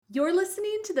You're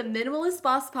listening to the Minimalist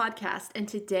Boss Podcast, and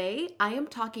today I am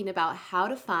talking about how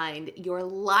to find your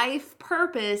life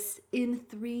purpose in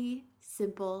 3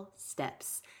 simple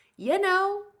steps. You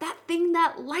know, that thing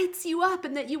that lights you up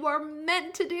and that you are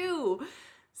meant to do.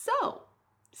 So,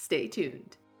 stay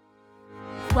tuned.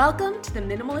 Welcome to the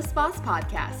Minimalist Boss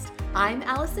Podcast. I'm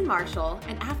Allison Marshall,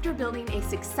 and after building a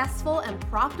successful and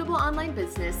profitable online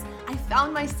business, I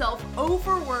found myself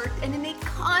overworked and in a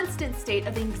constant state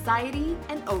of anxiety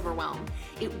and overwhelm.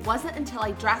 It wasn't until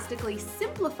I drastically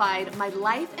simplified my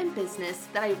life and business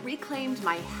that I reclaimed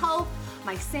my health,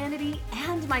 my sanity,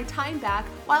 and my time back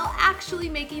while actually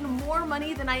making more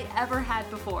money than I ever had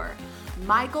before.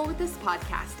 My goal with this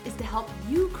podcast is to help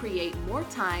you create more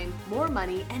time, more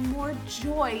money, and more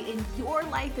joy in your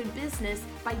life and business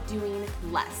by doing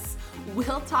less.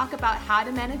 We'll talk about how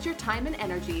to manage your time and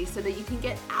energy so that you can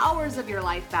get hours of your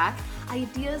life back,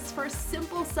 ideas for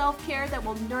simple self-care that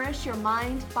will nourish your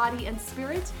mind, body, and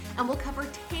spirit, and we'll cover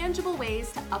tangible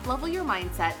ways to uplevel your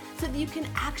mindset so that you can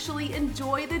actually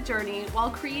enjoy the journey while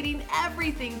creating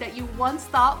everything that you once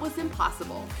thought was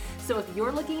impossible. So if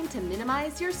you're looking to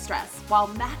minimize your stress while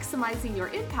maximizing your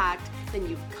impact, then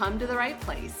you've come to the right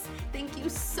place. Thank you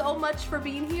so much for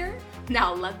being here.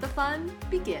 Now let the fun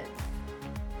begin.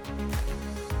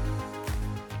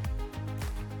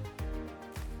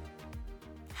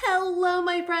 Hello,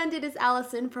 my friend. It is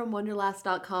Allison from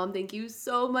Wonderlast.com. Thank you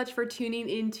so much for tuning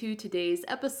into today's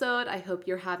episode. I hope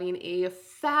you're having a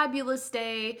fabulous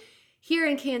day. Here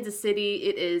in Kansas City,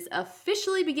 it is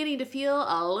officially beginning to feel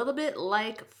a little bit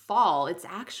like fall. It's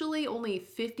actually only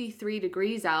 53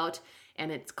 degrees out,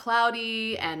 and it's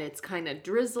cloudy, and it's kind of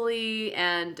drizzly,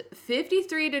 and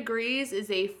 53 degrees is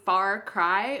a far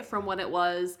cry from what it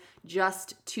was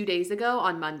just 2 days ago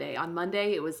on Monday. On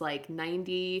Monday, it was like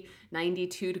 90,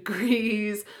 92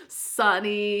 degrees,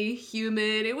 sunny,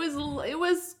 humid. It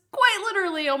was quite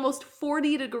literally almost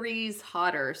 40 degrees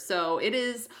hotter. So it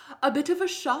is a bit of a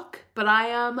shock, but I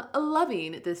am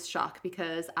loving this shock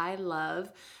because I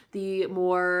love the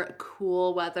more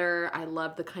cool weather. I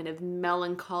love the kind of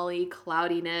melancholy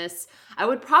cloudiness. I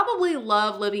would probably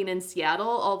love living in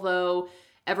Seattle, although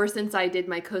ever since I did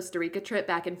my Costa Rica trip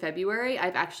back in February,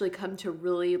 I've actually come to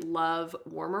really love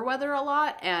warmer weather a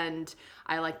lot, and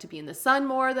I like to be in the sun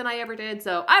more than I ever did.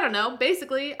 So I don't know.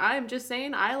 Basically, I'm just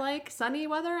saying I like sunny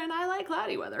weather and I like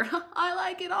cloudy weather. I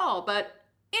like it all. But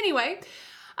anyway,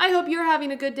 I hope you're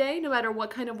having a good day no matter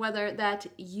what kind of weather that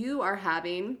you are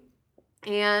having.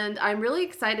 And I'm really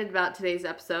excited about today's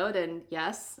episode. And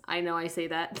yes, I know I say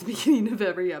that at the beginning of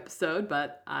every episode,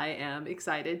 but I am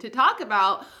excited to talk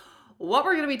about what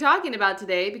we're going to be talking about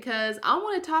today because I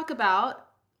want to talk about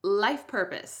life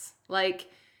purpose. Like,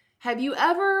 have you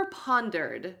ever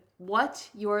pondered what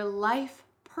your life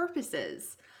purpose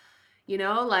is? You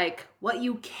know, like what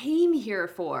you came here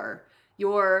for,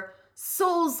 your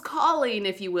soul's calling,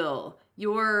 if you will,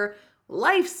 your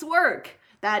life's work,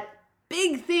 that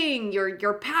big thing,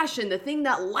 your passion, the thing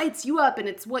that lights you up, and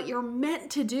it's what you're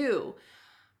meant to do.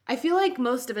 I feel like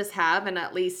most of us have, and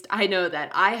at least I know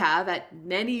that I have at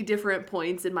many different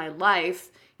points in my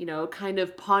life, you know, kind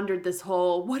of pondered this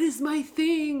whole, what is my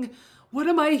thing? What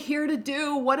am I here to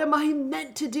do? What am I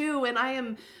meant to do? And I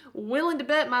am willing to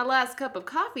bet my last cup of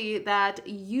coffee that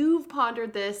you've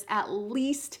pondered this at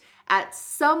least at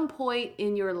some point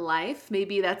in your life.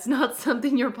 Maybe that's not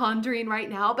something you're pondering right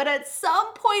now, but at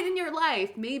some point in your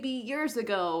life, maybe years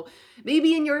ago,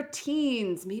 maybe in your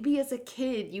teens, maybe as a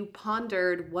kid, you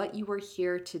pondered what you were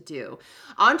here to do.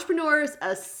 Entrepreneurs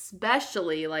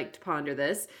especially like to ponder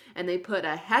this, and they put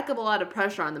a heck of a lot of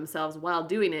pressure on themselves while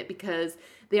doing it because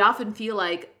they often feel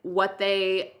like what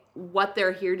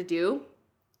they're here to do,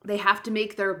 they have to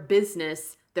make their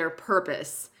business their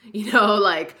purpose. You know,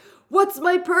 like, what's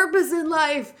my purpose in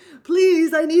life?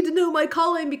 Please, I need to know my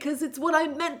calling because it's what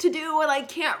I'm meant to do and I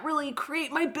can't really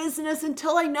create my business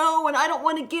until I know, and I don't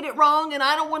want to get it wrong and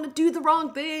I don't want to do the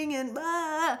wrong thing and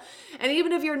blah. And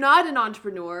even if you're not an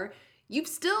entrepreneur, you've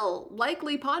still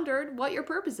likely pondered what your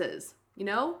purpose is, you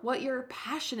know, what you're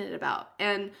passionate about.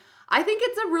 And I think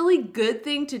it's a really good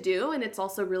thing to do, and it's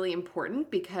also really important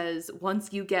because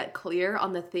once you get clear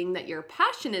on the thing that you're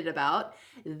passionate about,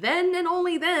 then and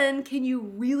only then can you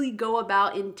really go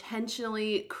about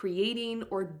intentionally creating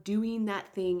or doing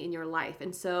that thing in your life.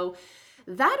 And so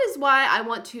that is why I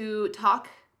want to talk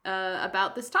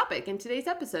about this topic in today's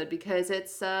episode, because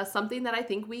it's something that I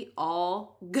think we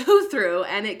all go through,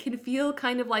 and it can feel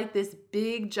kind of like this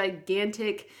big,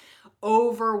 gigantic,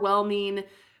 overwhelming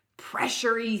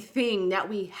pressury thing that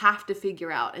we have to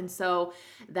figure out. And so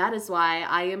that is why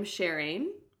I am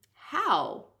sharing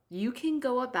how you can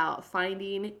go about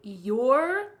finding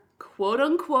your quote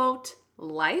unquote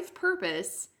life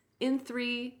purpose in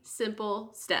 3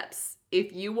 simple steps.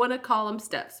 If you want to call them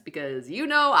steps, because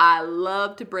I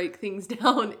love to break things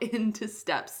down into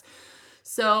steps.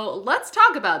 So let's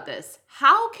talk about this.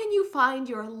 How can you find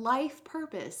your life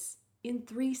purpose in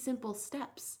 3 simple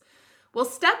steps? Well,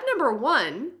 step number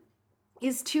 1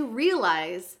 is to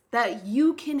realize that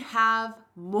you can have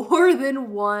more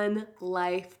than one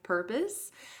life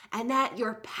purpose and that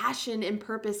your passion and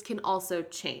purpose can also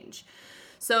change.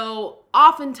 So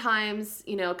oftentimes,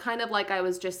 kind of like I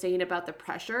was just saying about the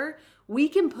pressure, we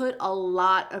can put a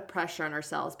lot of pressure on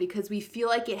ourselves because we feel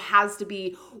like it has to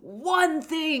be one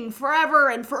thing forever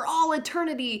and for all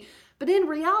eternity. But in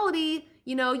reality,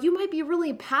 you might be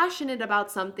really passionate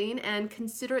about something and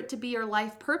consider it to be your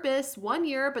life purpose 1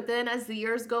 year, but then as the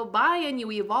years go by and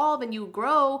you evolve and you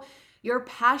grow, your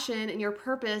passion and your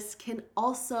purpose can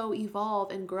also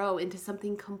evolve and grow into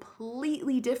something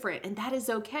completely different, and that is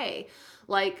okay.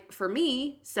 Like for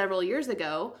me, several years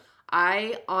ago,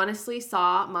 I honestly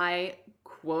saw my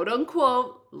quote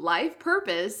unquote life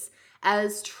purpose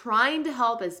as trying to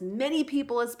help as many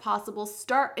people as possible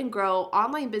start and grow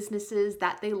online businesses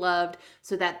that they loved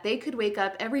so that they could wake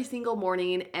up every single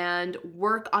morning and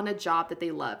work on a job that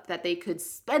they loved, that they could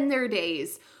spend their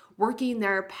days working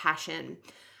their passion.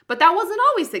 But that wasn't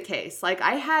always the case. Like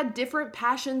I had different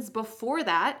passions before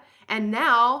that, and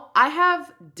now I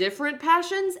have different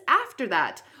passions after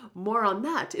that. More on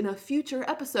that in a future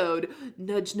episode.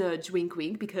 Nudge, nudge, wink,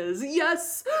 wink, because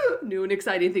yes, new and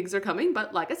exciting things are coming.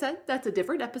 But like I said, that's a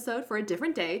different episode for a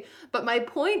different day. But my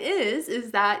point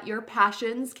is that your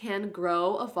passions can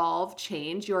grow, evolve,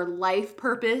 change. Your life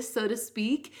purpose, so to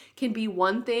speak, can be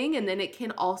one thing, and then it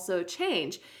can also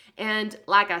change. And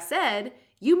like I said,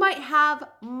 you might have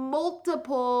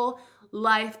multiple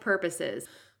life purposes.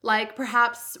 Like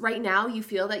perhaps right now you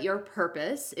feel that your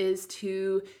purpose is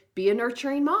to be a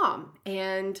nurturing mom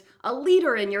and a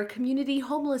leader in your community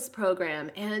homeless program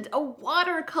and a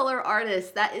watercolor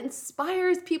artist that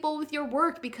inspires people with your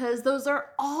work, because those are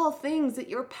all things that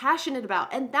you're passionate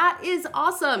about. And that is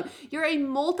awesome. You're a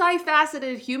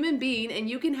multifaceted human being and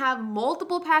you can have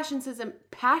multiple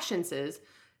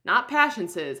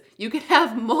you can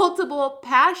have multiple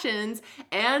passions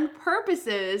and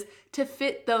purposes to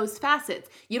fit those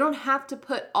facets. You don't have to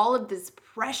put all of this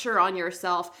pressure on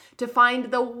yourself to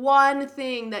find the one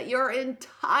thing that your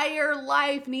entire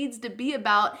life needs to be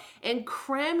about and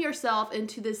cram yourself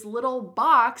into this little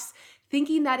box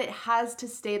thinking that it has to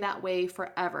stay that way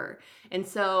forever. And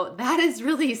so that is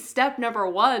really step number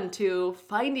 1 to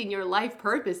finding your life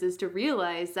purpose, is to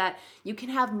realize that you can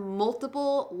have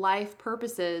multiple life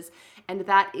purposes and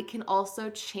that it can also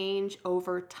change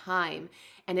over time.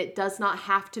 And it does not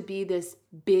have to be this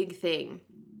big thing.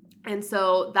 And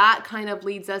so that kind of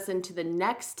leads us into the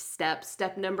next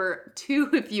step number 2,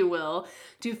 if you will,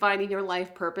 to finding your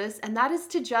life purpose. And that is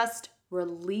to just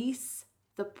release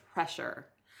the pressure.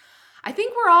 I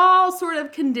think we're all sort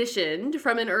of conditioned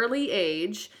from an early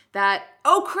age that,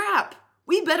 oh crap,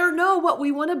 we better know what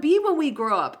we want to be when we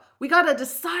grow up. We got to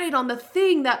decide on the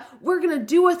thing that we're going to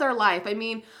do with our life. I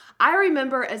mean, I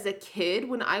remember as a kid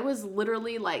when I was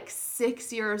literally like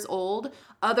 6 years old,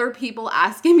 other people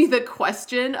asking me the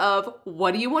question of,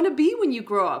 what do you want to be when you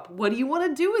grow up? What do you want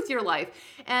to do with your life?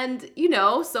 And,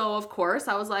 so of course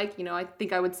I was like, I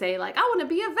think I would say like, I want to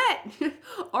be a vet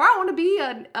or I want to be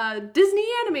a Disney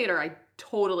animator. I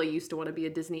totally used to want to be a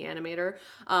Disney animator.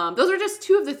 Those are just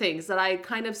 2 of the things that I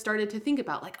kind of started to think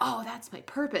about, like, oh, that's my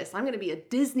purpose. I'm going to be a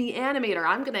Disney animator.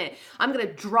 I'm going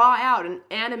to draw out and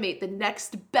animate the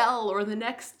next Belle or the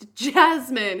next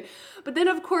Jasmine. But then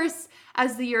of course,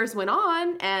 as the years went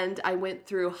on and I went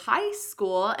through high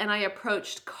school and I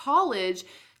approached college,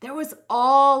 there was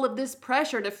all of this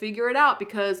pressure to figure it out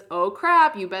because, oh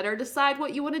crap, you better decide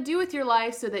what you want to do with your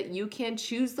life so that you can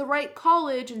choose the right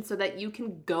college and so that you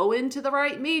can go into the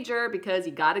right major, because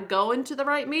you got to go into the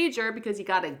right major because you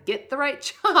got to get the right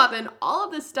job and all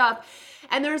of this stuff.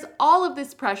 And there's all of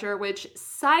this pressure, which,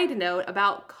 side note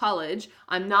about college,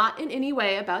 I'm not in any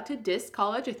way about to diss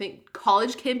college. I think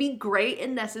college can be great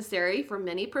and necessary for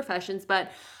many professions,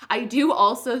 but I do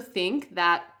also think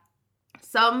that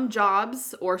some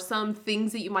jobs or some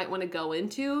things that you might want to go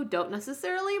into don't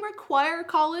necessarily require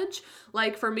college.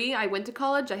 Like for me, I went to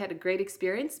college. I had a great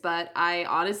experience, but I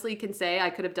honestly can say I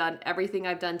could have done everything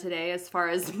I've done today as far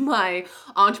as my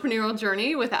entrepreneurial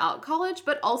journey without college.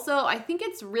 But also, I think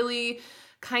it's really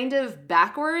kind of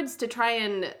backwards to try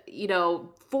and,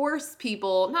 not force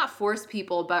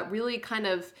people, but really kind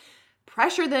of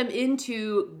pressure them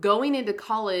into going into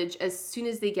college as soon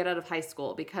as they get out of high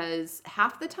school, because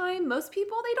half the time most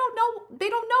people they don't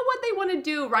know what they want to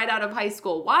do right out of high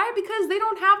school. Why? Because they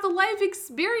don't have the life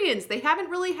experience. They haven't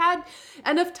really had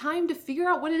enough time to figure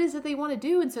out what it is that they want to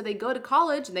do, and so they go to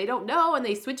college and they don't know, and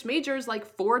they switch majors like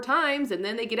 4 times, and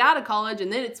then they get out of college,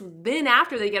 and then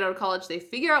after they get out of college they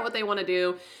figure out what they want to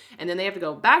do, and then they have to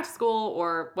go back to school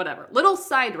or whatever. Little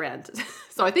side rant.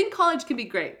 So I think college can be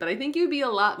great, but I think you'd be a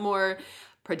lot more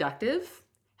productive,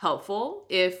 helpful,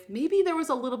 if maybe there was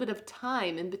a little bit of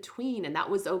time in between, and that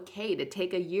was okay to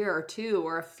take a year or 2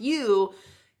 or a few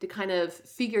to kind of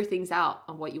figure things out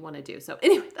on what you want to do. So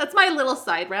anyway, that's my little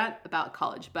side rant about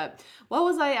college. But what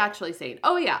was I actually saying?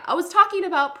 Oh yeah, I was talking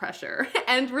about pressure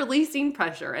and releasing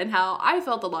pressure, and how I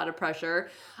felt a lot of pressure,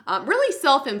 really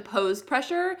self-imposed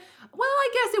pressure. Well, I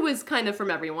guess it was kind of from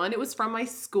everyone. It was from my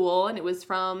school, and it was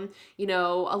from,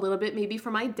 a little bit maybe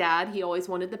from my dad. He always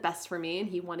wanted the best for me, and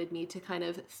he wanted me to kind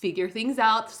of figure things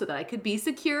out so that I could be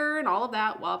secure and all of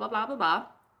that, blah, blah, blah, blah, blah.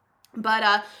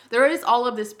 But there is all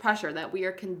of this pressure that we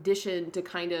are conditioned to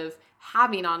kind of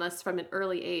having on us from an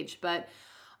early age. But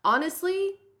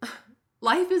honestly,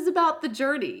 life is about the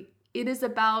journey. It is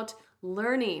about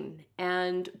learning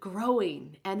and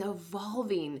growing and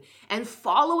evolving and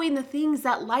following the things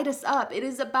that light us up. It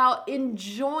is about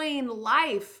enjoying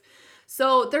life.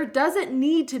 So there doesn't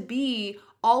need to be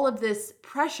all of this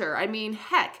pressure. I mean,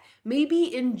 heck,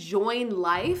 maybe enjoying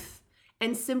life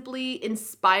and simply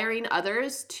inspiring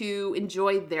others to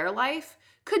enjoy their life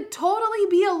could totally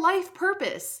be a life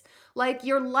purpose. Like,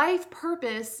 your life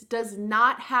purpose does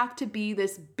not have to be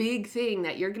this big thing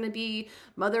that you're going to be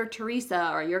Mother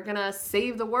Teresa, or you're going to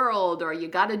save the world, or you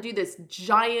got to do this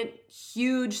giant,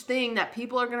 huge thing that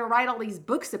people are going to write all these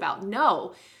books about.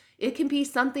 No, it can be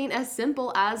something as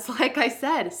simple as, like I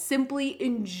said, simply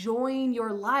enjoying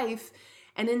your life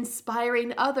and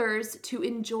inspiring others to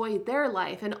enjoy their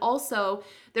life. And also,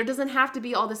 there doesn't have to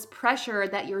be all this pressure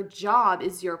that your job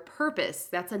is your purpose.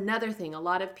 That's another thing. A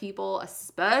lot of people,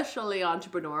 especially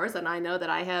entrepreneurs, and I know that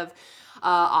I have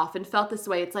often felt this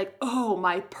way. It's like, oh,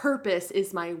 my purpose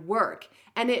is my work.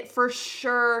 And it for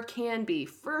sure can be,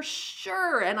 for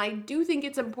sure. And I do think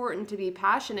it's important to be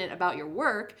passionate about your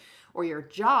work or your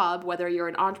job, whether you're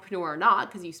an entrepreneur or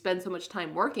not, because you spend so much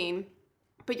time working.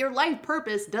 But your life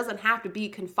purpose doesn't have to be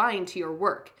confined to your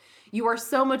work. You are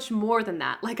so much more than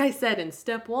that. Like I said in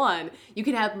step 1, you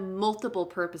can have multiple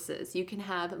purposes. You can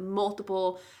have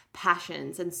multiple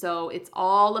passions. And so it's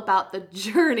all about the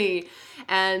journey,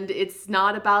 and it's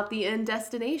not about the end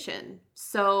destination.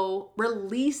 So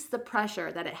release the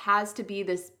pressure that it has to be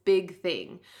this big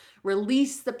thing.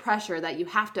 Release the pressure that you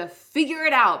have to figure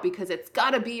it out because it's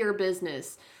got to be your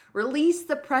business. Release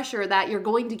the pressure that you're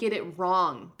going to get it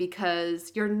wrong,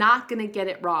 because you're not going to get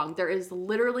it wrong. There is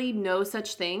literally no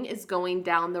such thing as going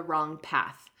down the wrong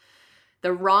path.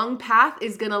 The wrong path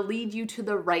is going to lead you to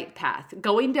the right path.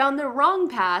 Going down the wrong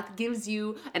path gives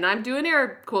you, and I'm doing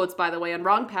air quotes by the way on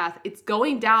wrong path, it's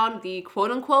going down the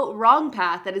quote unquote wrong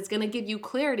path that is going to give you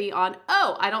clarity on,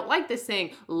 oh, I don't like this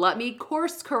thing. Let me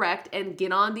course correct and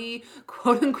get on the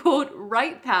quote unquote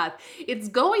right path. It's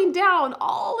going down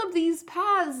all of these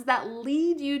paths that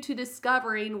lead you to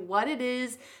discovering what it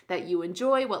is that you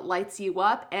enjoy, what lights you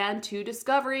up, and to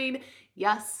discovering,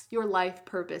 yes, your life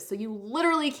purpose. So you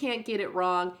literally can't get it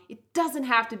wrong. It doesn't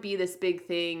have to be this big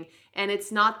thing. And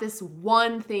it's not this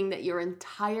one thing that your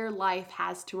entire life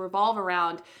has to revolve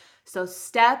around. So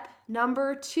step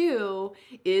number 2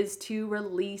 is to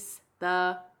release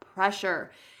the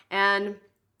pressure. And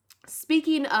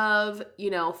speaking of,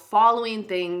 following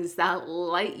things that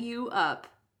light you up,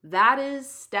 that is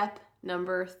step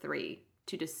number 3.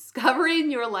 To discovering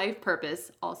your life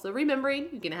purpose. Also remembering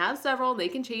you can have several, they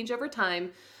can change over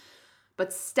time.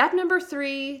 But step number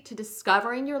 3 to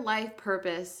discovering your life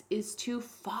purpose is to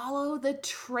follow the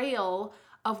trail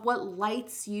of what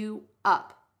lights you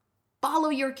up.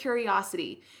 Follow your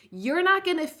curiosity. You're not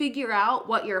going to figure out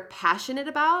what you're passionate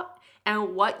about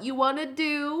and what you want to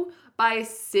do by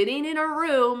sitting in a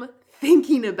room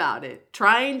thinking about it,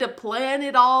 trying to plan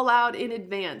it all out in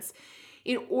advance.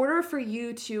 In order for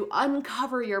you to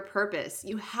uncover your purpose,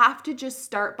 you have to just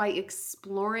start by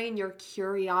exploring your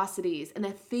curiosities and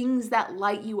the things that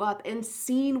light you up and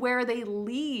seeing where they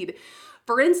lead.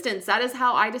 For instance, that is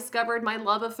how I discovered my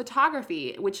love of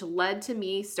photography, which led to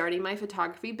me starting my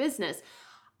photography business.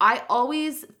 I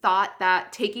always thought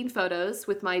that taking photos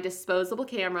with my disposable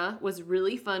camera was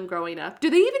really fun growing up.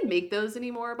 Do they even make those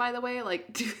anymore, by the way?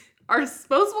 Are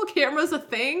disposable cameras a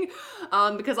thing?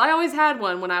 Because I always had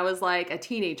one when I was like a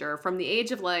teenager. From the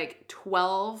age of like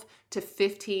 12 to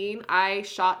 15, I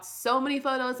shot so many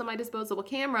photos on my disposable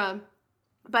camera.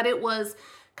 but it was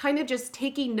kind of just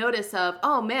taking notice of,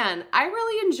 oh man, I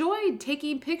really enjoyed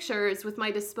taking pictures with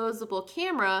my disposable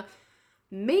camera.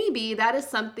 Maybe that is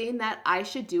something that I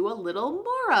should do a little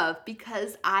more of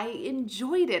because I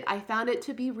enjoyed it. I found it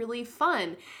to be really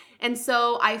fun. And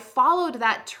so I followed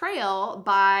that trail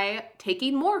by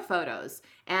taking more photos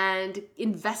and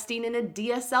investing in a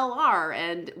DSLR,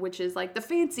 and which is like the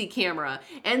fancy camera,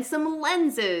 and some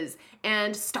lenses,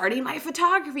 and starting my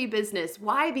photography business.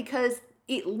 Why? Because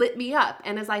it lit me up.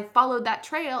 And as I followed that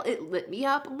trail, it lit me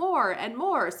up more and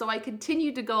more. So I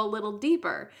continued to go a little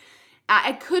deeper.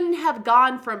 I couldn't have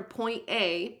gone from point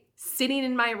A, sitting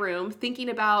in my room, thinking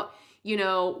about,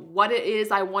 what it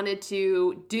is I wanted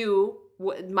to do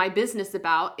my business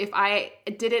about, if I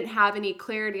didn't have any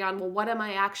clarity on, well, what am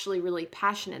I actually really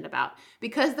passionate about?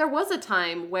 Because there was a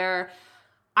time where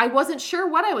I wasn't sure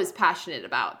what I was passionate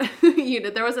about.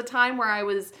 There was a time where I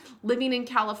was living in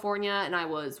California and I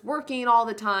was working all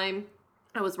the time.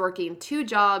 I was working 2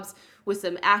 jobs with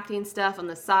some acting stuff on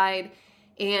the side.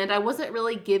 And I wasn't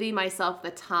really giving myself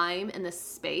the time and the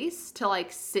space to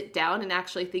like sit down and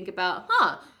actually think about,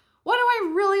 what do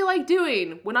I really like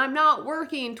doing when I'm not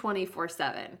working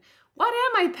 24/7? What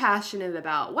am I passionate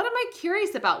about? What am I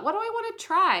curious about? What do I want to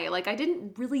try? Like, I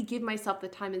didn't really give myself the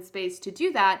time and space to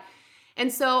do that.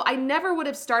 And so I never would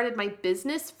have started my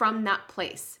business from that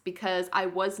place because I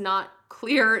was not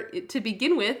clear to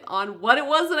begin with on what it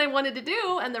was that I wanted to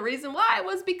do. And the reason why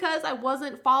was because I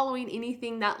wasn't following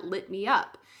anything that lit me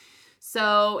up.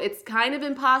 So it's kind of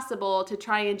impossible to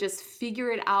try and just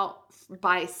figure it out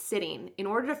by sitting. In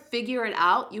order to figure it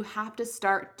out, you have to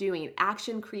start doing.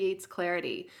 Action creates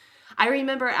clarity. I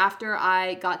remember after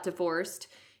I got divorced,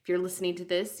 if you're listening to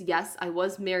this, yes, I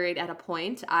was married at a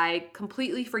point. I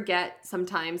completely forget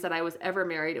sometimes that I was ever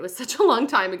married. It was such a long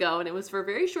time ago, and it was for a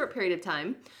very short period of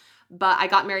time. But I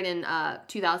got married in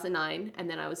 2009, and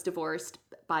then I was divorced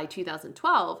by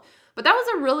 2012. But that was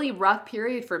a really rough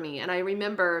period for me. And I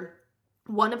remember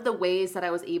one of the ways that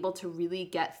I was able to really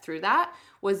get through that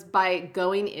was by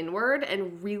going inward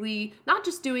and really not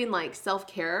just doing like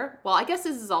self-care. Well, I guess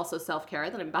this is also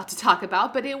self-care that I'm about to talk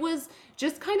about, but it was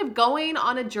just kind of going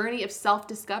on a journey of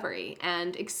self-discovery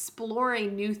and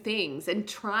exploring new things and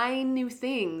trying new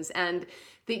things and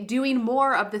doing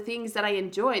more of the things that I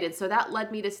enjoyed. And so that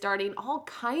led me to starting all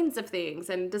kinds of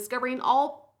things and discovering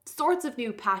all sorts of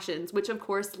new passions, which of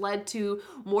course led to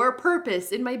more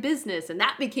purpose in my business, and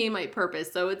that became my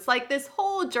purpose. So it's like this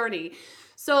whole journey.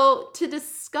 So to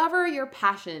discover your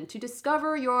passion, to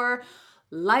discover your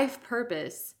life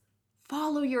purpose,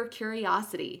 follow your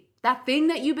curiosity. That thing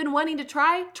that you've been wanting to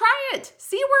try it.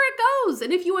 See where it goes.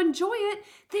 And if you enjoy it,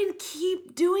 then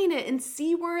keep doing it and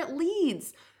see where it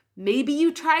leads. Maybe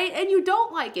you try it and you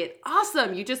don't like it.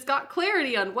 Awesome. You just got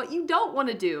clarity on what you don't want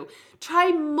to do.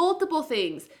 Try multiple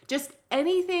things. Just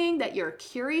anything that you're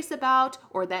curious about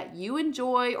or that you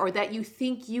enjoy or that you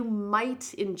think you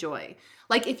might enjoy.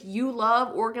 Like if you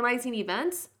love organizing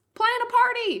events, plan a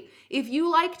party. If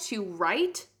you like to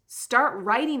write, start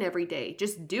writing every day.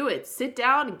 Just do it. Sit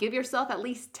down and give yourself at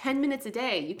least 10 minutes a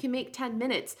day. You can make 10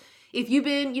 minutes. If you've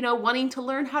been, wanting to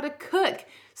learn how to cook,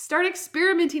 start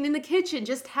experimenting in the kitchen.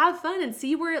 Just have fun and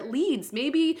see where it leads.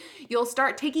 Maybe you'll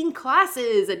start taking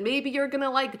classes and maybe you're going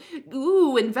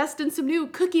to invest in some new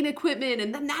cooking equipment.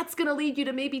 And then that's going to lead you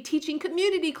to maybe teaching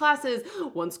community classes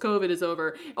once COVID is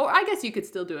over. Or I guess you could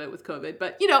still do it with COVID.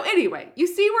 But, anyway, you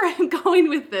see where I'm going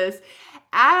with this.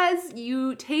 As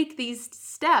you take these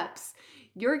steps,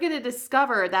 you're going to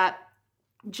discover that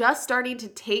just starting to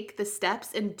take the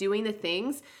steps and doing the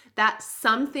things, that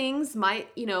some things might,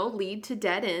 lead to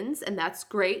dead ends, and that's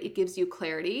great. It gives you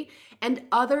clarity. And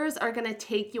others are going to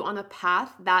take you on a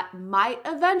path that might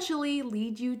eventually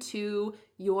lead you to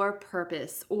your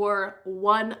purpose or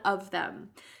one of them.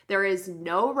 There is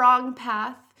no wrong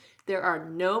path. There are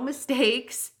no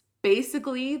mistakes.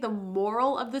 Basically, the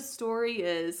moral of this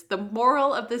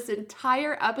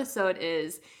entire episode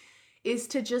is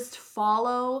to just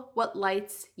follow what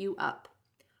lights you up.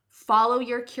 Follow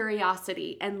your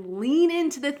curiosity and lean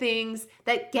into the things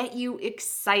that get you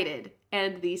excited.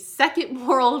 And the second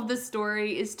moral of the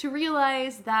story is to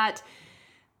realize that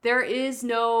there is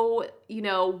no,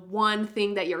 one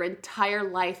thing that your entire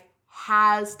life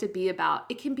has to be about.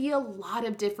 It can be a lot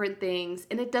of different things,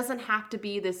 and it doesn't have to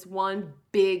be this one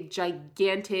big,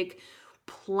 gigantic,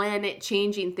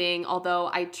 planet-changing thing.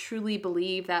 Although I truly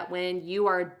believe that when you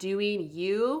are doing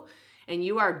you and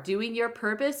you are doing your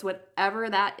purpose, whatever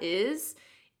that is,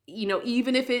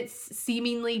 even if it's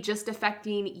seemingly just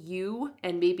affecting you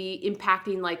and maybe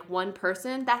impacting like one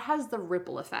person, that has the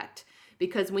ripple effect.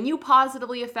 Because when you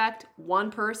positively affect one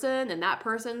person and that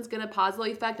person's gonna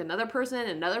positively affect another person,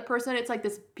 it's like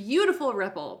this beautiful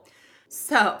ripple.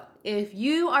 So if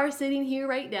you are sitting here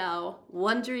right now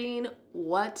wondering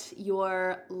what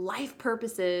your life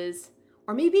purpose is,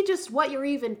 or maybe just what you're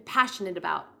even passionate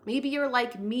about, maybe you're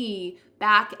like me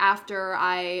right after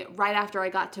I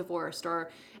got divorced, or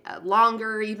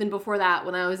longer even before that,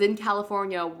 when I was in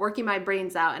California working my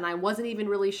brains out and I wasn't even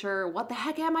really sure what the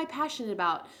heck am I passionate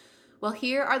about. Well,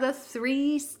 here are the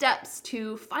 3 steps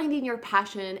to finding your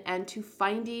passion and to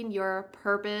finding your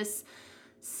purpose.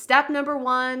 Step number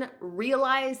 1,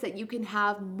 realize that you can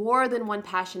have more than one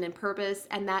passion and purpose,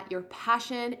 and that your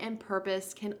passion and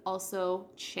purpose can also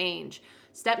change.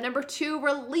 Step number 2,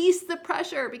 release the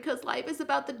pressure, because life is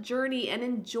about the journey and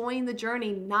enjoying the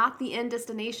journey, not the end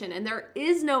destination. And there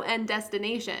is no end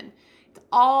destination. It's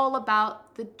all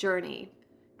about the journey.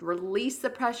 Release the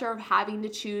pressure of having to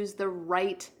choose the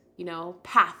right,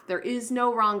 path. There is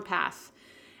no wrong path.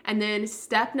 And then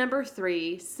step number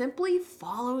 3, simply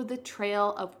follow the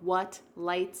trail of what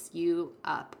lights you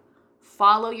up.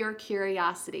 Follow your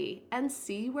curiosity and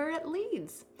see where it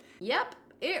leads. Yep,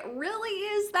 it really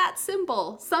is that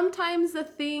simple. Sometimes the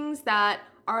things that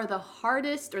are the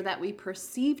hardest, or that we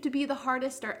perceive to be the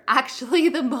hardest, are actually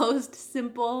the most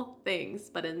simple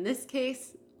things. But in this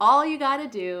case, all you gotta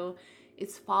do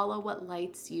is follow what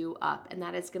lights you up, and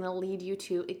that is gonna lead you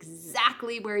to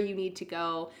exactly where you need to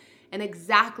go, and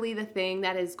exactly the thing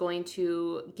that is going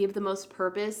to give the most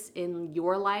purpose in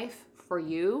your life for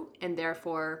you, and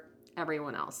therefore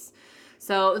everyone else.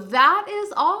 So that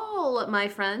is all, my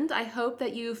friend. I hope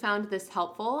that you found this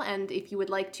helpful, and if you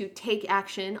would like to take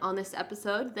action on this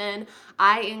episode, then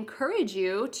I encourage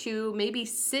you to maybe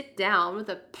sit down with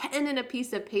a pen and a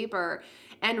piece of paper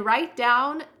and write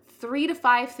down 3 to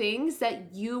 5 things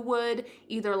that you would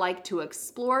either like to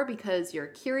explore because you're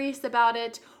curious about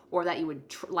it, or that you would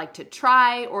like to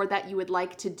try, or that you would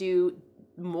like to do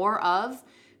more of.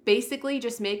 Basically,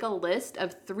 just make a list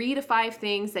of 3 to 5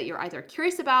 things that you're either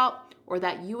curious about or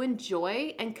that you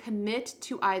enjoy, and commit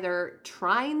to either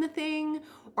trying the thing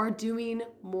or doing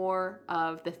more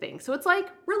of the thing. So it's like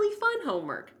really fun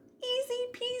homework. Easy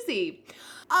peasy.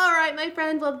 All right, my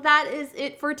friend. Well, that is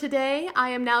it for today. I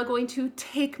am now going to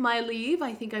take my leave.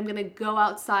 I think I'm going to go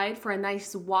outside for a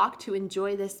nice walk to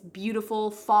enjoy this beautiful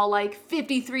fall-like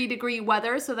 53-degree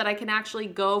weather, so that I can actually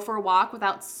go for a walk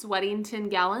without sweating 10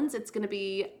 gallons. It's going to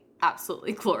be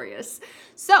absolutely glorious.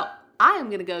 So I am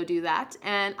going to go do that,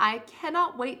 and I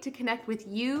cannot wait to connect with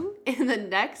you in the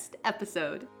next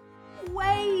episode.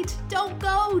 Wait, don't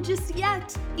go just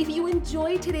yet. If you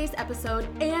enjoyed today's episode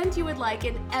and you would like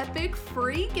an epic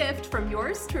free gift from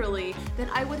yours truly, then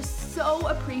I would so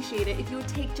appreciate it if you would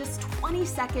take just 20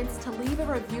 seconds to leave a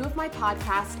review of my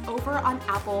podcast over on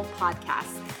Apple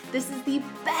Podcasts. This is the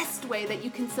best way that you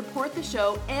can support the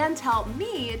show and help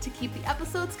me to keep the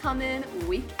episodes coming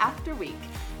week after week.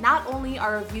 Not only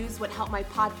are reviews what help my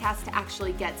podcast to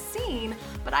actually get seen,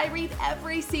 but I read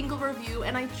every single review,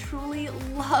 and I truly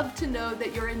love to know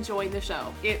that you're enjoying the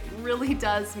show. It really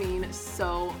does mean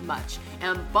so much.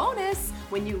 And bonus,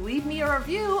 when you leave me a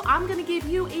review, I'm going to give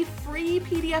you a free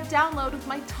PDF download with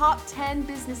my top 10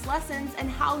 business lessons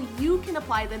and how you can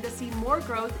apply them to see more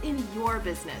growth in your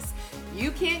business.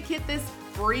 You can't get this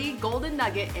free golden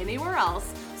nugget anywhere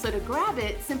else. So to grab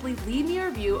it, simply leave me a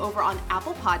review over on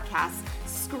Apple Podcasts,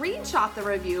 screenshot the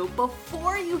review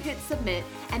before you hit submit,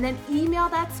 and then email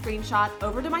that screenshot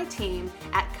over to my team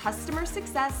at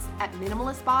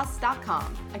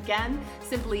customersuccess@minimalistboss.com. Again,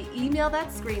 simply email that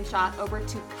screenshot over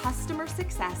to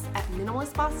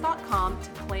customersuccess@minimalistboss.com to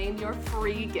claim your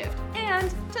free gift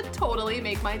and to totally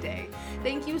make my day.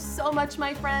 Thank you so much,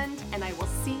 my friend, and I will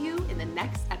see you in the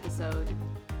next episode.